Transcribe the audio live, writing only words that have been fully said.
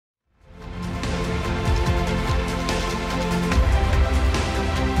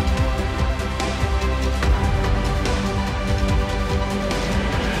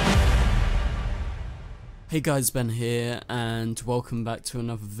Hey guys, Ben here, and welcome back to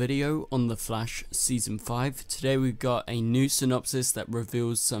another video on The Flash Season 5. Today we've got a new synopsis that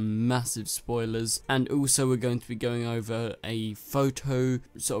reveals some massive spoilers, and also we're going to be going over a photo,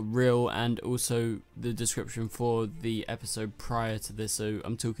 sort of reel, and also the description for the episode prior to this. So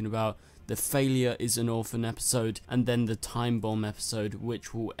I'm talking about the Failure is an Orphan episode, and then the Time Bomb episode,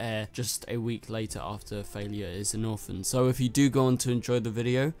 which will air just a week later after Failure is an Orphan. So if you do go on to enjoy the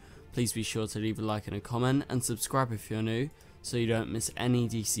video, please be sure to leave a like and a comment, and subscribe if you're new, so you don't miss any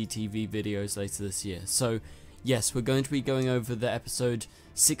DC TV videos later this year. So yes, we're going to be going over the episode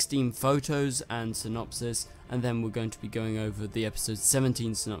 16 photos and synopsis, and then we're going to be going over the episode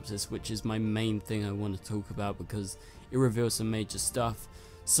 17 synopsis, which is my main thing I want to talk about because it reveals some major stuff.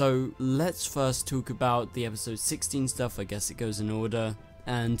 So let's first talk about the episode 16 stuff. I guess it goes in order,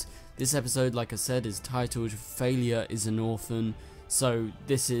 and this episode, like I said, is titled Failure is an Orphan. So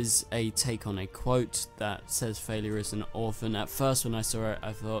this is a take on a quote that says failure is an orphan. At first when I saw it,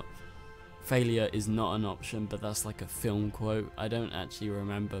 I thought failure is not an option, but that's like a film quote. I don't actually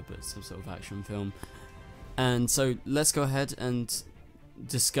remember, but some sort of action film. And so let's go ahead and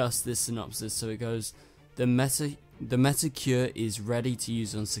discuss this synopsis. So it goes, the meta cure is ready to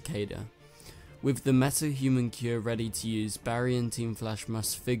use on Cicada. With the meta-human cure ready to use, Barry and Team Flash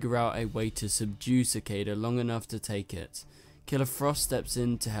must figure out a way to subdue Cicada long enough to take it. Killer Frost steps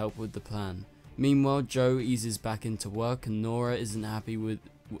in to help with the plan. Meanwhile, Joe eases back into work, and Nora isn't happy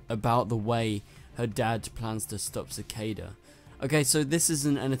about the way her dad plans to stop Cicada. Okay, so this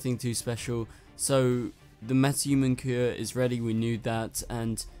isn't anything too special. So the metahuman cure is ready, we knew that,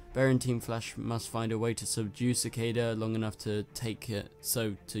 and Barry and Team Flash must find a way to subdue Cicada long enough to take it,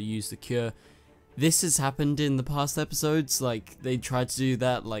 so to use the cure. This has happened in the past episodes, like they tried to do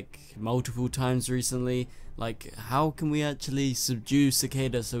that like multiple times recently. Like, how can we actually subdue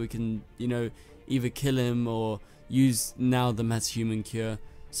Cicada so we can, you know, either kill him or use now the metahuman cure?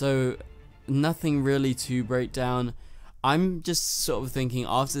 So nothing really to break down. I'm just sort of thinking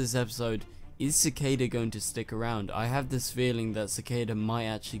after this episode, is Cicada going to stick around? I have this feeling that Cicada might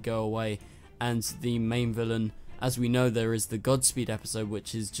actually go away, and the main villain, as we know, there is the Godspeed episode,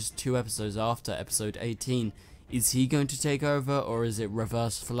 which is just 2 episodes after episode 18. Is he going to take over, or is it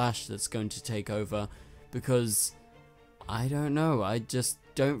Reverse Flash that's going to take over? Because I don't know, I just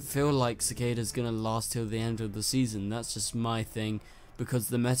don't feel like Cicada's gonna last till the end of the season. That's just my thing, because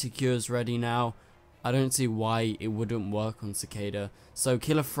the Metacure is ready now. I don't see why it wouldn't work on Cicada. So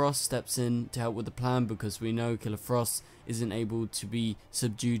Killer Frost steps in to help with the plan, because we know Killer Frost isn't able to be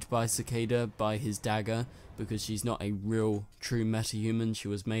subdued by Cicada by his dagger, because she's not a real true metahuman. She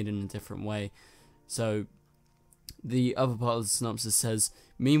was made in a different way. So the other part of the synopsis says,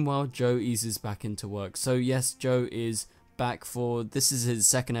 meanwhile, Joe eases back into work. So yes, Joe is back for, this is his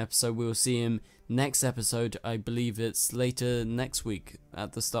 2nd episode. We'll see him next episode. I believe it's later next week,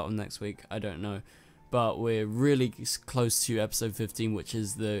 at the start of next week. I don't know. But we're really close to episode 15, which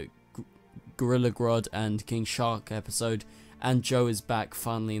is the Gorilla Grodd and King Shark episode. And Joe is back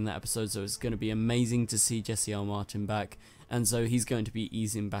finally in that episode, so it's going to be amazing to see Jesse L. Martin back. And so he's going to be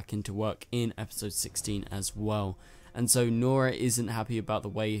easing back into work in episode 16 as well. And so Nora isn't happy about the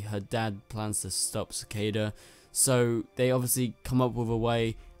way her dad plans to stop Cicada. So they obviously come up with a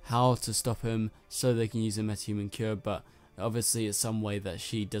way how to stop him so they can use a metahuman cure. But obviously it's some way that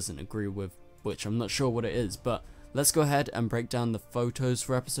she doesn't agree with, which I'm not sure what it is. But let's go ahead and break down the photos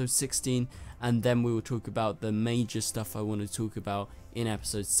for episode 16. And then we will talk about the major stuff I want to talk about in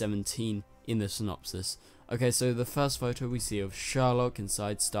episode 17 in the synopsis. Okay, so the first photo we see of Sherlock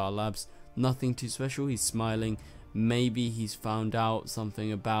inside Star Labs. Nothing too special, he's smiling. Maybe he's found out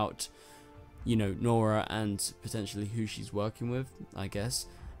something about, you know, Nora and potentially who she's working with, I guess.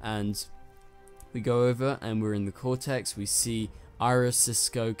 And we go over and we're in the Cortex. We see Iris,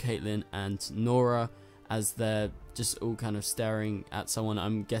 Cisco, Caitlin and Nora as they're just all kind of staring at someone.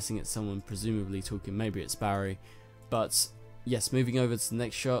 I'm guessing it's someone presumably talking, maybe it's Barry. But yes, moving over to the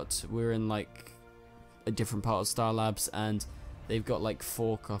next shot, we're in like a different part of Star Labs, and they've got like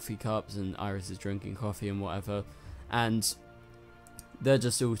 4 coffee cups and Iris is drinking coffee and whatever, and they're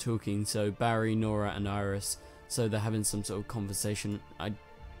just all talking. So Barry, Nora and Iris, so they're having some sort of conversation.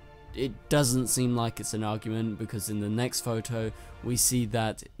 It doesn't seem like it's an argument, because in the next photo we see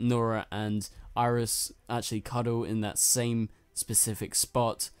that Nora and Iris actually cuddle in that same specific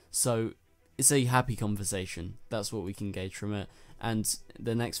spot, so it's a happy conversation. That's what we can gauge from it. And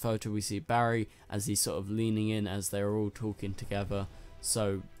the next photo we see Barry as he's sort of leaning in as they're all talking together.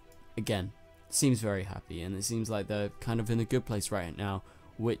 So again, seems very happy, and it seems like they're kind of in a good place right now,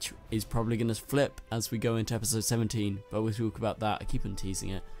 which is probably going to flip as we go into episode 17, but we'll talk about that. I keep on teasing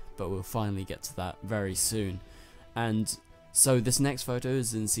it. but we'll finally get to that very soon. And so this next photo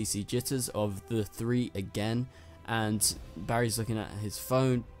is in CC jitters of the three again, and Barry's looking at his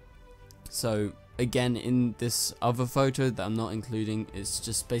phone. So again, in this other photo that I'm not including, it's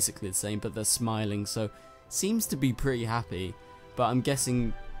just basically the same, but they're smiling, so seems to be pretty happy. But I'm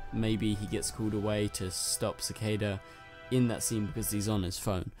guessing maybe he gets called away to stop Cicada in that scene because he's on his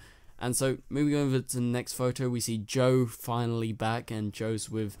phone. And so moving over to the next photo, we see Joe finally back, and Joe's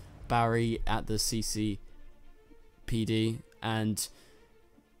with Barry at the CCPD, and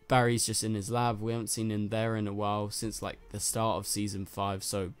Barry's just in his lab. We haven't seen him there in a while, since like the start of season 5,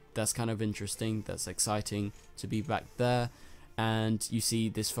 so that's kind of interesting. That's exciting to be back there. And you see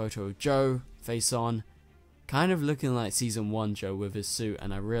this photo of Joe face on, kind of looking like season 1 Joe with his suit,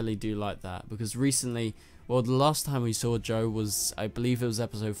 and I really do like that, because recently, well, the last time we saw Joe was, I believe it was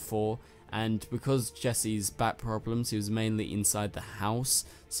episode 4, and because Jesse's back problems, he was mainly inside the house,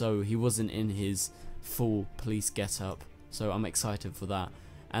 so he wasn't in his full police getup, so I'm excited for that.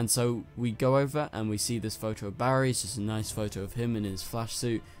 And so we go over and we see this photo of Barry. It's just a nice photo of him in his flash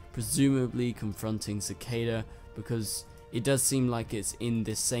suit, presumably confronting Cicada, because it does seem like it's in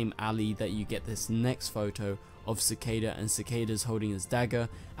this same alley that you get this next photo of Cicada, and Cicada's holding his dagger,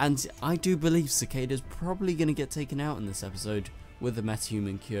 and I do believe Cicada's probably going to get taken out in this episode with the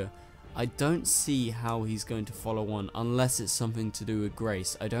metahuman cure. I don't see how he's going to follow on unless it's something to do with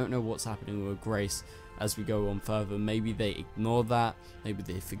Grace. I don't know what's happening with Grace as we go on further. Maybe they ignore that, maybe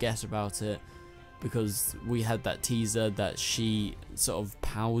they forget about it, because we had that teaser that she sort of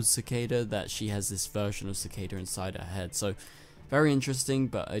powers Cicada, that she has this version of Cicada inside her head. So very interesting,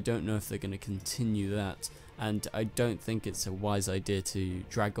 but I don't know if they're going to continue that, and I don't think it's a wise idea to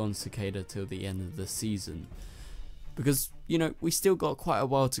drag on Cicada till the end of the season, because, you know, we still got quite a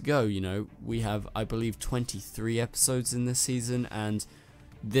while to go. You know, we have, I believe, 23 episodes in this season, and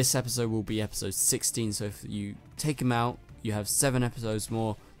this episode will be episode 16, so if you take them out, you have 7 episodes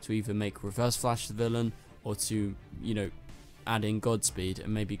more to either make Reverse Flash the villain, or to, you know, add in Godspeed,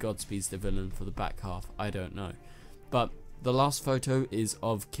 and maybe Godspeed's the villain for the back half, I don't know. But the last photo is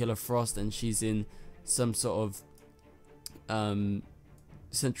of Killer Frost, and she's in some sort of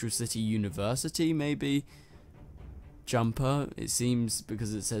Central City University, maybe, jumper, it seems,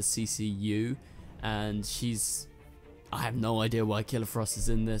 because it says CCU, and she's, I have no idea why Killer Frost is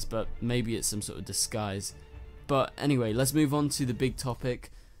in this, but maybe it's some sort of disguise. But anyway, let's move on to the big topic.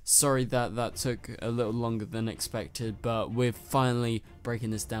 Sorry that took a little longer than expected, but we're finally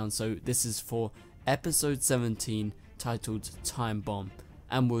breaking this down. So this is for episode 17, titled Time Bomb,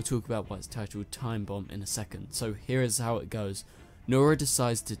 and we'll talk about what's titled Time Bomb in a second. So here is how it goes. Nora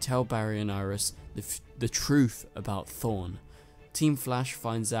decides to tell Barry and Iris the truth about Thawne. Team Flash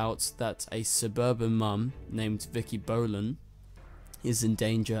finds out that a suburban mum named Vicky Bolan is in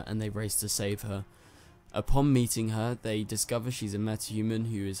danger, and they race to save her. Upon meeting her, they discover she's a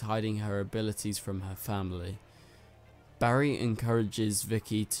metahuman who is hiding her abilities from her family. Barry encourages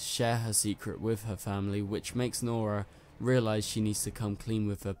Vicky to share her secret with her family, which makes Nora realize she needs to come clean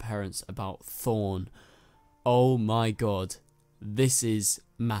with her parents about Thawne. Oh my god, this is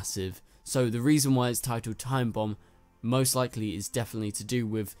massive. So the reason why it's titled Time Bomb most likely is definitely to do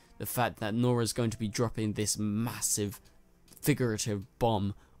with the fact that Nora's going to be dropping this massive figurative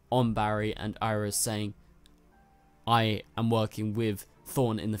bomb on Barry and Iris, saying, I am working with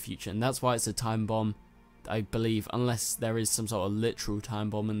Thawne in the future, and that's why it's a time bomb, I believe, unless there is some sort of literal time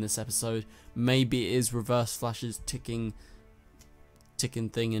bomb in this episode. Maybe it is Reverse Flash's ticking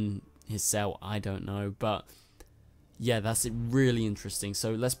thing in his cell, I don't know, but yeah, that's really interesting.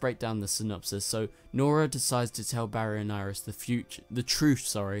 So let's break down the synopsis. So Nora decides to tell Barry and Iris the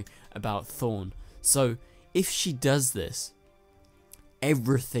truth about Thawne. So if she does this,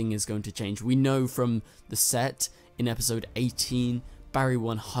 everything is going to change. We know from the set in episode 18, Barry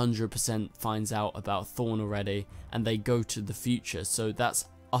 100% finds out about Thawne already, and they go to the future. So that's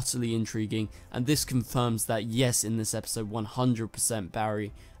utterly intriguing, and this confirms that yes, in this episode 100%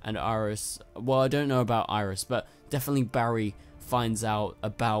 Barry and Iris, well, I don't know about Iris, but definitely Barry finds out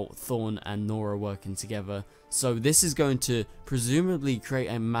about Thawne and Nora working together. So this is going to presumably create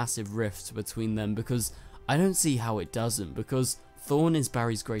a massive rift between them, because I don't see how it doesn't, because Thawne is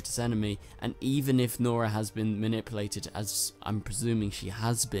Barry's greatest enemy, and even if Nora has been manipulated, as I'm presuming she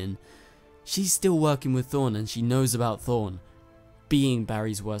has been, she's still working with Thawne, and she knows about Thawne being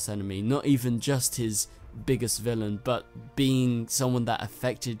Barry's worst enemy, not even just his biggest villain, but being someone that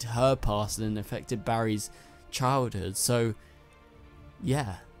affected her past and affected Barry's childhood. So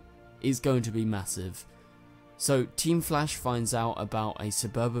yeah, it's going to be massive. So Team Flash finds out about a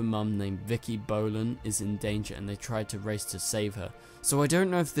suburban mum named Vicky Bolan is in danger, and they try to race to save her. So I don't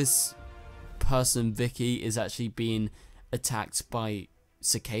know if this person Vicky is actually being attacked by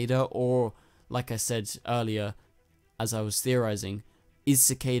Cicada, or like I said earlier as I was theorizing, is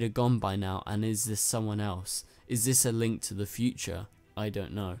Cicada gone by now and is this someone else? Is this a link to the future? I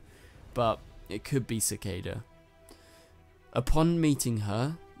don't know, but it could be Cicada. Upon meeting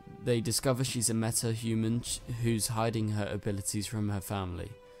her, they discover she's a meta-human who's hiding her abilities from her family.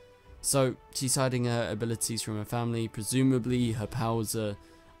 So she's hiding her abilities from her family. Presumably her powers are,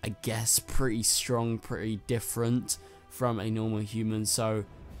 I guess, pretty strong, pretty different from a normal human. So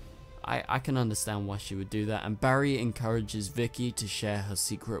I can understand why she would do that. And Barry encourages Vicky to share her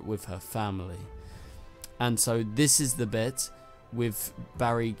secret with her family. And so this is the bit with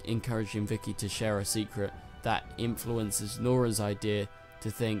Barry encouraging Vicky to share her secret that influences Nora's idea to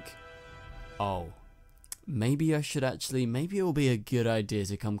think, oh, maybe I should actually, maybe it will be a good idea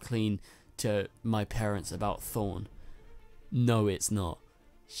to come clean to my parents about Thawne. No, it's not.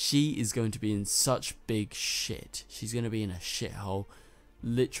 She is going to be in such big shit. She's going to be in a shithole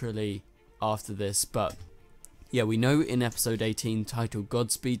literally after this. But yeah, we know in episode 18, titled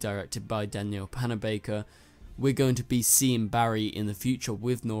Godspeed, directed by Danielle Panabaker, we're going to be seeing Barry in the future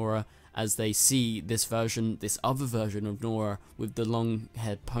with Nora, as they see this other version of Nora with the long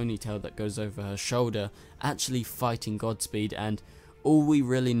haired ponytail that goes over her shoulder actually fighting Godspeed. And all we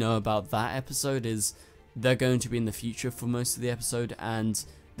really know about that episode is they're going to be in the future for most of the episode, and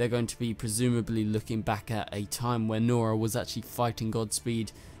they're going to be presumably looking back at a time where Nora was actually fighting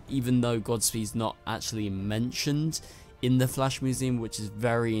Godspeed, even though Godspeed's not actually mentioned in the Flash Museum, which is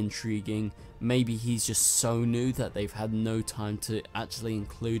very intriguing. Maybe he's just so new that they've had no time to actually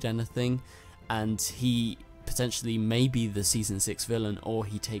include anything, and he potentially may be the season 6 villain, or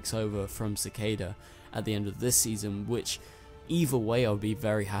he takes over from Cicada at the end of this season, which either way I'll be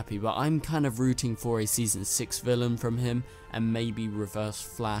very happy. But I'm kind of rooting for a season 6 villain from him, and maybe Reverse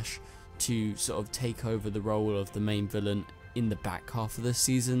Flash to sort of take over the role of the main villain in the back half of this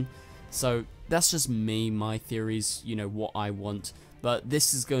season. So that's just me, my theories, you know, what I want. But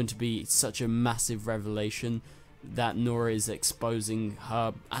this is going to be such a massive revelation that Nora is exposing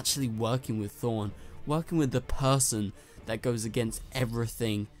her actually working with Thawne, working with the person that goes against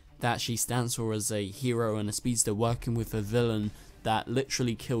everything that she stands for as a hero and a speedster, working with a villain that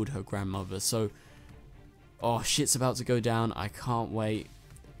literally killed her grandmother. So, oh, shit's about to go down. I can't wait.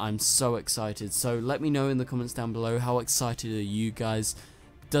 I'm so excited. So let me know in the comments down below, how excited are you guys?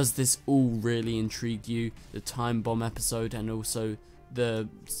 Does this all really intrigue you? The time bomb episode, and also the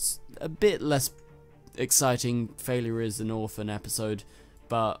a bit less exciting Failure is an Orphan episode,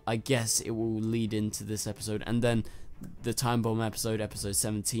 but I guess it will lead into this episode, and then the time bomb episode, episode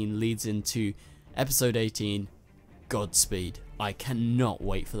 17, leads into episode 18, Godspeed. I cannot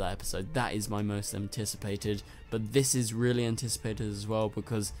wait for that episode. That is my most anticipated, but this is really anticipated as well,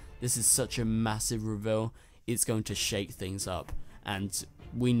 because this is such a massive reveal. It's going to shake things up, and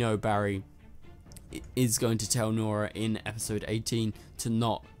we know Barry is going to tell Nora in episode 18 to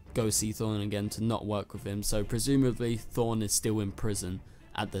not go see Thawne again, to not work with him. So presumably Thawne is still in prison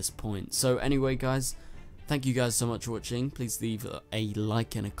at this point. So anyway guys, thank you guys so much for watching. Please leave a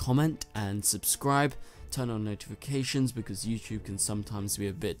like and a comment, and subscribe. Turn on notifications, because YouTube can sometimes be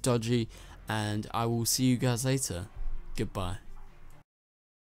a bit dodgy, and I will see you guys later. Goodbye.